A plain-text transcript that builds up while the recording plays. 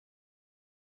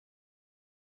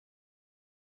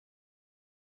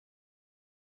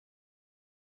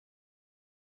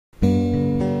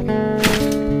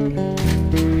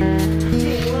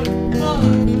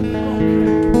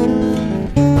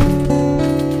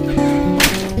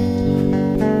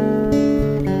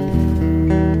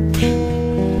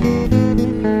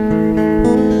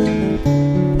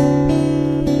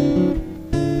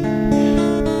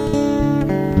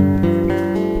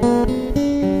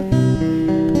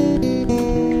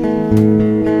I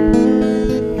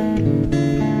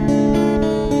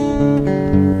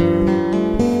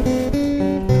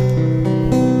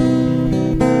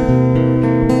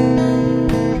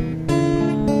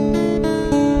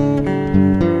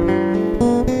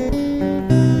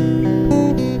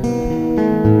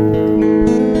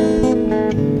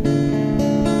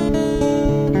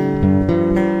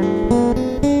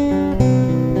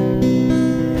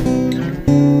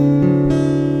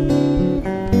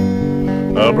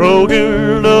broke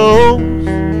your nose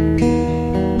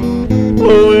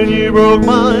when you broke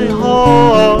my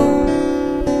heart,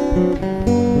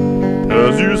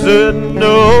 'cause you said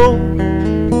no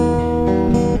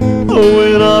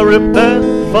when I ripped that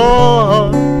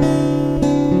far.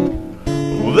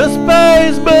 The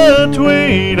space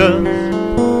between us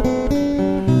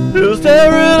is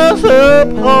tearing us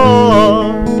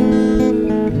apart.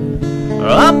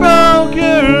 I broke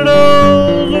your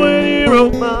nose when you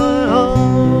broke my heart.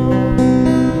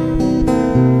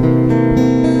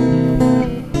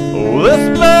 The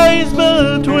space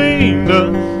between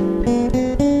us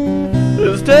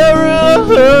is tearing us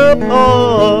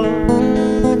apart.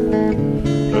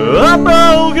 I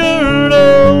broke your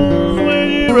nose when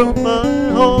you broke my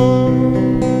heart.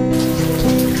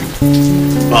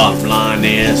 Bottom line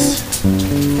is,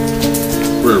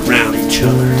 we're around each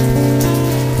other.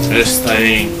 This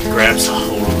thing grabs a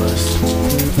hold of us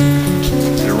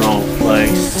in the wrong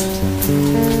place,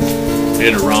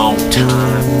 in the wrong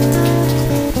time.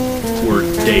 We're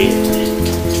dead.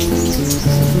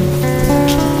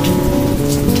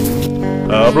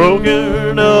 I broke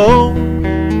your nose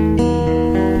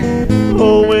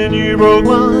when you broke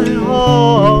my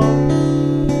heart,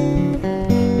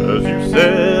 'cause you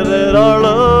said that our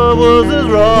love was as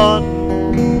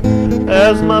rotten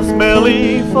as my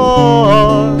smelly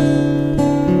fart.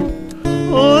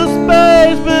 The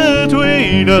space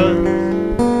between us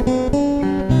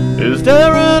is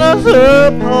tearing us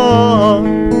apart.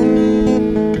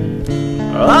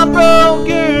 I broke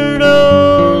your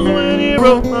nose when you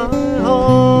broke my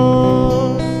heart.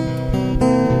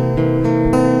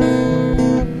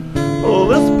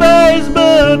 The space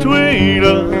between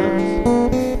us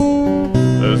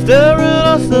is tearing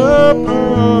us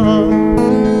apart.